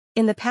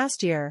In the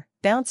past year,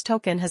 Bounce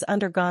token has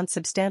undergone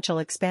substantial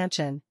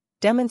expansion,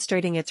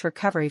 demonstrating its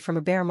recovery from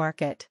a bear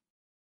market.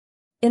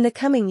 In the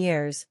coming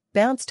years,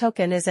 Bounce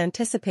token is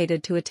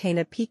anticipated to attain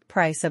a peak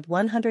price of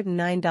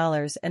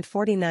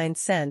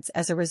 $109.49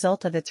 as a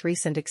result of its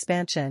recent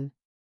expansion.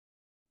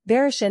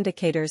 Bearish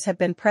indicators have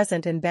been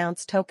present in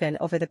Bounce token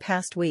over the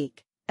past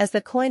week, as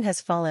the coin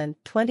has fallen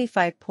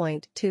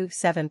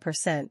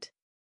 25.27%.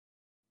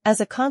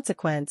 As a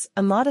consequence,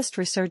 a modest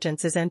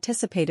resurgence is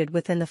anticipated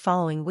within the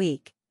following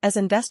week, as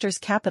investors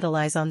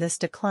capitalize on this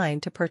decline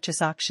to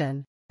purchase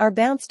auction. Our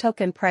Bounce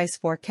token price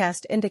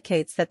forecast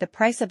indicates that the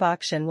price of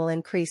auction will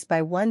increase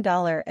by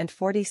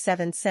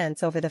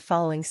 $1.47 over the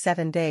following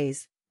 7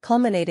 days,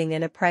 culminating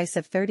in a price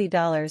of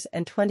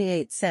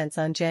 $30.28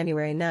 on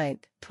January 9,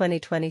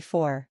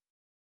 2024.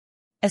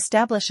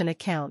 Establish an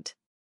account.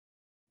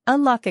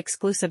 Unlock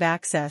exclusive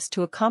access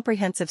to a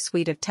comprehensive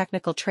suite of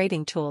technical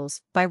trading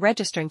tools by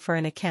registering for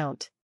an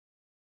account.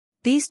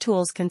 These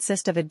tools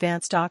consist of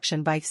advanced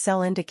auction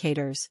buy-sell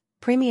indicators,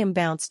 premium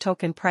Bounce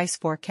token price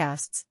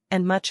forecasts,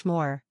 and much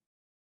more.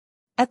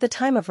 At the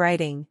time of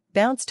writing,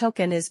 Bounce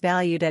token is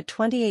valued at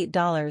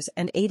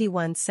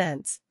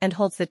 $28.81 and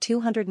holds the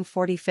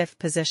 245th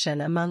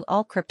position among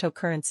all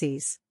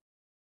cryptocurrencies.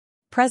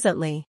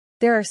 Presently,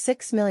 there are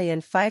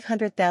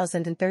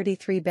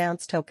 6,500,033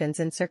 Bounce tokens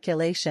in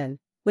circulation,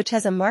 which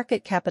has a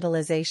market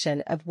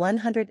capitalization of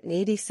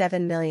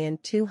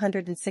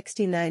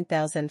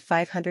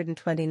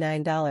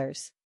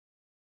 $187,269,529.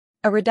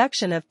 A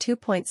reduction of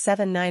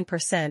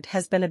 2.79%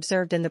 has been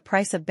observed in the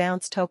price of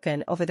Bounce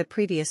token over the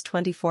previous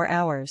 24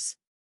 hours.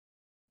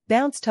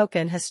 Bounce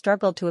token has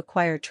struggled to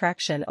acquire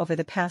traction over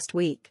the past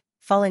week,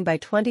 falling by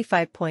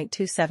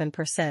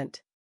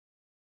 25.27%.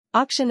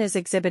 Auction is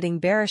exhibiting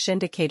bearish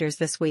indicators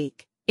this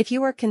week. If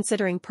you are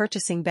considering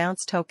purchasing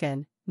Bounce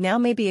token, now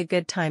may be a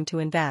good time to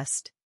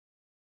invest.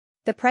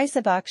 The price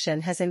of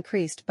auction has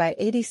increased by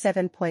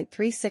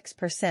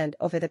 87.36%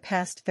 over the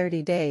past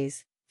 30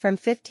 days, from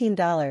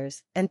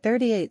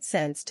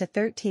 $15.38 to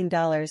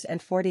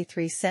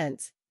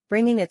 $13.43,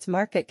 bringing its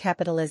market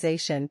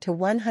capitalization to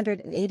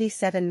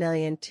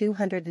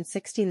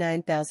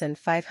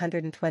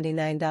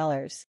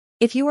 $187,269,529.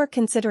 If you are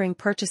considering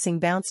purchasing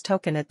Bounce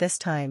token at this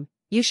time,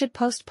 you should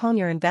postpone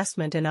your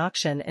investment in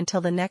auction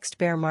until the next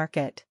bear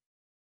market.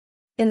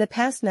 In the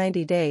past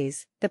 90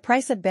 days, the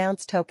price of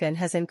Bounce token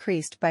has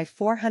increased by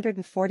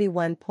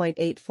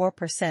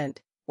 441.84%,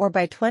 or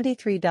by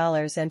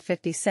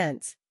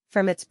 $23.50,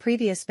 from its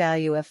previous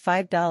value of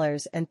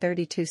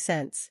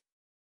 $5.32.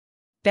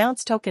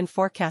 Bounce token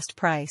forecast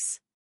price.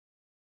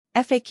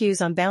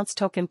 FAQs on Bounce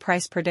token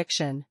price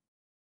prediction.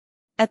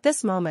 At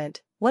this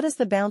moment, what is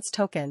the Bounce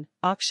token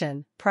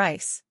auction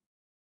price?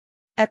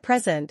 At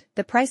present,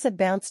 the price of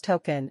Bounce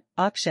token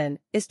auction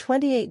is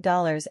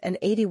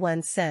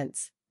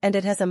 $28.81, and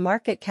it has a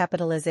market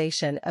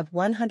capitalization of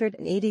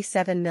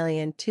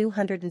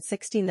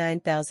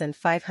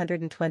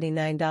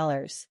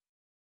 $187,269,529.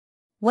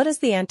 What is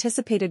the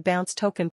anticipated Bounce token